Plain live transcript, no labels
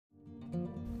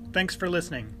Thanks for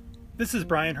listening. This is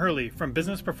Brian Hurley from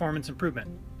Business Performance Improvement.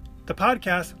 The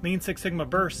podcast Lean Six Sigma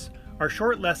Bursts are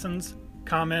short lessons,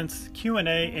 comments,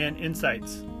 Q&A, and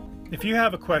insights. If you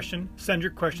have a question, send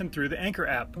your question through the Anchor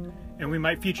app, and we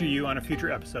might feature you on a future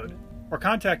episode. Or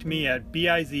contact me at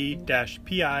biz-pi.com.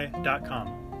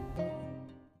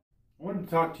 I wanted to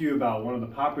talk to you about one of the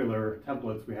popular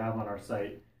templates we have on our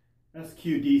site,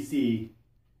 SQDC,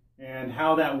 and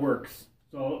how that works.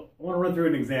 So I want to run through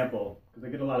an example because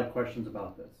I get a lot of questions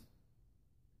about this.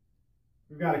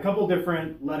 We've got a couple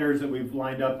different letters that we've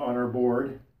lined up on our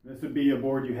board. This would be a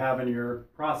board you have in your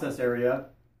process area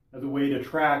as a way to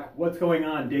track what's going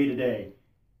on day to day.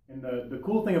 And the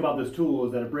cool thing about this tool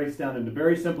is that it breaks down into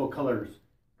very simple colors.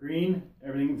 Green,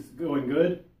 everything's going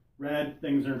good. Red,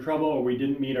 things are in trouble or we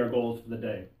didn't meet our goals for the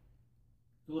day.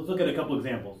 So let's look at a couple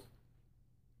examples.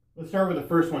 Let's start with the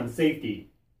first one, safety.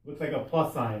 Looks like a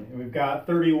plus sign, and we've got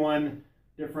 31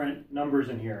 different numbers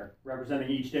in here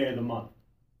representing each day of the month.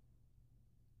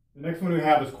 The next one we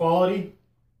have is quality,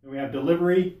 then we have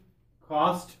delivery,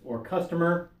 cost or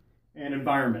customer, and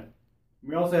environment.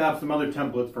 We also have some other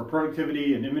templates for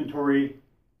productivity and inventory,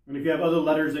 and if you have other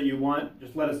letters that you want,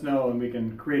 just let us know and we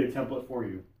can create a template for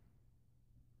you.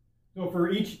 So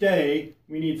for each day,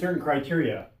 we need certain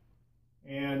criteria.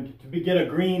 And to get a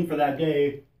green for that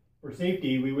day for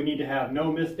safety, we would need to have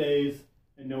no missed days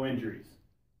and no injuries.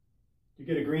 To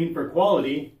get a green for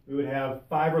quality, we would have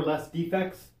 5 or less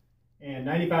defects and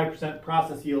 95%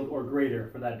 process yield or greater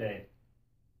for that day.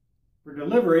 For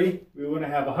delivery, we want to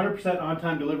have 100%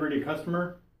 on-time delivery to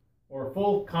customer or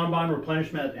full Kanban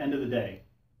replenishment at the end of the day.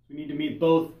 We need to meet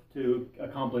both to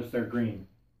accomplish their green.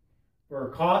 For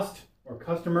cost, or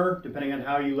customer, depending on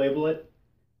how you label it,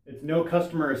 it's no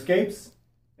customer escapes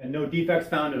and no defects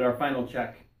found at our final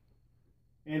check.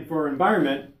 And for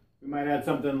environment, we might add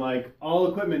something like all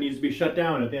equipment needs to be shut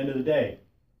down at the end of the day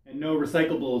and no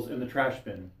recyclables in the trash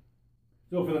bin.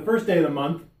 So for the first day of the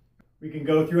month, we can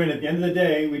go through and at the end of the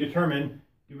day, we determine,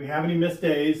 do we have any missed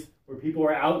days where people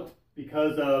are out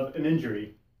because of an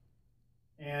injury?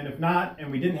 And if not,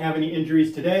 and we didn't have any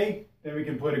injuries today, then we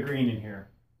can put a green in here.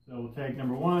 So we'll take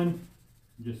number 1,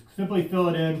 just simply fill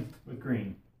it in with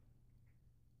green.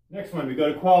 Next one, we go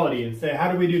to quality and say,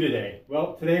 how did we do today?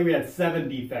 Well, today we had 7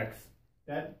 defects.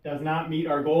 That does not meet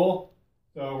our goal,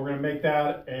 so we're going to make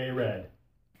that a red.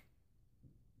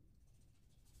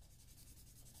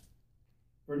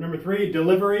 For number 3,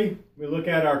 delivery, we look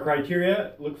at our criteria.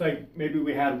 It looks like maybe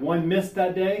we had 1 miss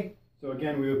that day, so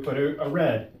again, we would put a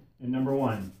red in number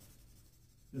 1.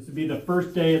 This would be the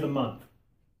first day of the month.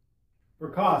 For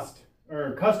cost,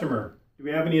 or customer, do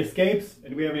we have any escapes and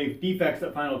do we have any defects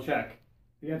at final check?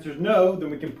 If the answer is no, then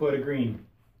we can put a green.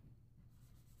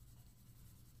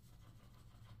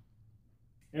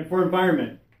 And for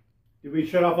environment, do we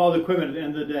shut off all the equipment at the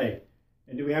end of the day?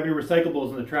 And do we have any recyclables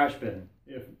in the trash bin?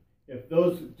 If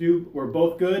those were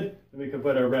both good, then we can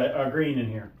put a green in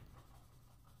here.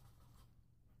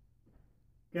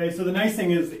 Okay, so the nice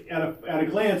thing is at a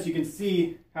glance you can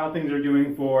see how things are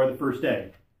doing for the first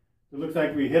day. It looks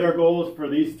like we hit our goals for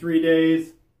these 3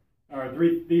 days, or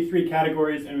these 3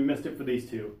 categories, and we missed it for these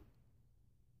 2.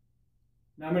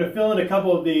 Now I'm going to fill in a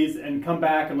couple of these and come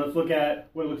back and let's look at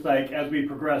what it looks like as we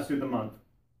progress through the month.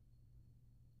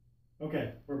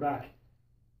 Okay, we're back.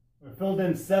 We filled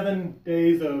in 7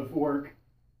 days of work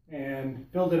and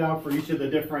filled it out for each of the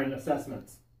different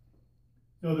assessments.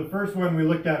 So the first one we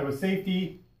looked at was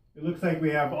safety. It looks like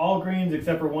we have all greens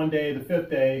except for 1 day, the 5th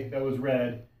day, that was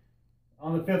red.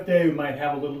 On the 5th day, we might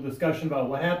have a little discussion about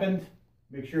what happened,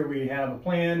 make sure we have a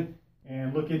plan,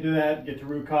 and look into that, get to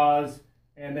root cause,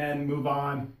 and then move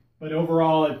on. But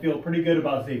overall, I feel pretty good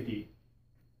about safety.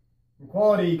 For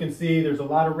quality, you can see there's a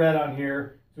lot of red on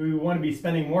here, so we want to be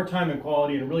spending more time in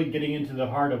quality and really getting into the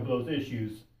heart of those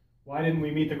issues. Why didn't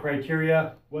we meet the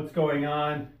criteria? What's going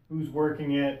on? Who's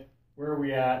working it? Where are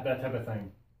we at? That type of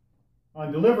thing.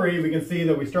 On delivery, we can see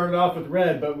that we started off with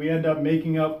red, but we end up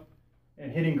making up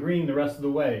and hitting green the rest of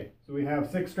the way. So we have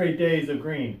 6 straight days of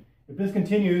green. If this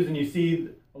continues and you see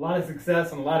a lot of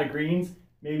success and a lot of greens,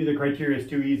 maybe the criteria is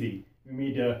too easy. We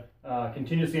need to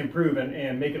continuously improve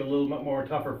and make it a little bit more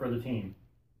tougher for the team.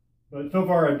 But so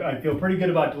far, I feel pretty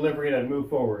good about delivery and I'd move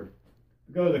forward. If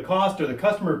we go to the cost or the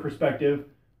customer perspective,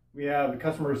 we have the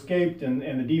customer escaped and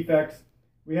the defects.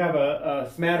 We have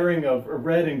a smattering of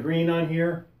red and green on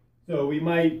here. So we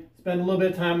might spend a little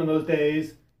bit of time on those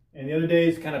days and the other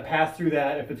days kind of pass through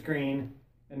that if it's green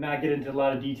and not get into a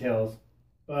lot of details.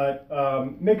 But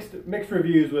mixed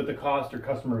reviews with the cost or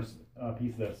customers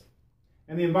piece of this.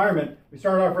 And the environment, we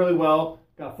started off really well,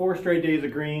 got 4 straight days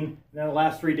of green, and then the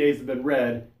last 3 days have been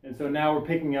red. And so now we're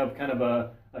picking up kind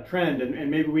of a trend,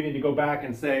 and maybe we need to go back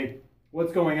and say,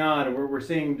 what's going on? And we're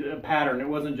seeing a pattern. It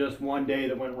wasn't just one day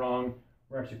that went wrong.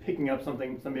 We're actually picking up some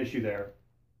issue there.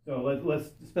 So let's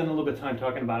spend a little bit of time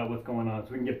talking about what's going on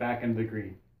so we can get back into the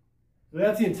green. So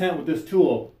that's the intent with this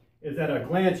tool, is at a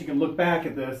glance you can look back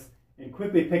at this and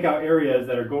quickly pick out areas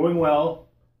that are going well,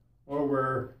 or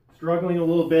we're struggling a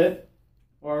little bit,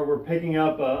 or we're picking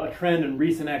up a trend in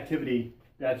recent activity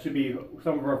that should be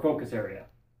some of our focus area.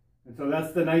 And so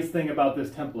that's the nice thing about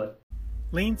this template.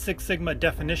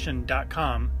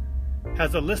 LeanSixSigmaDefinition.com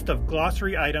has a list of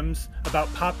glossary items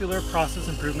about popular process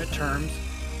improvement terms,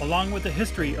 along with a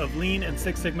history of Lean and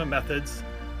Six Sigma methods,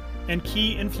 and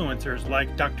key influencers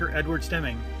like Dr. Edwards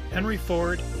Deming, Henry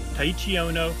Ford, Taiichi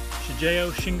Ohno,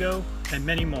 Shigeo Shingo, and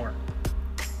many more.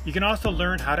 You can also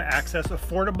learn how to access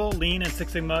affordable Lean and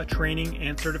Six Sigma training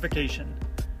and certification.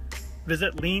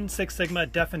 Visit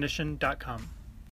LeanSixSigmaDefinition.com.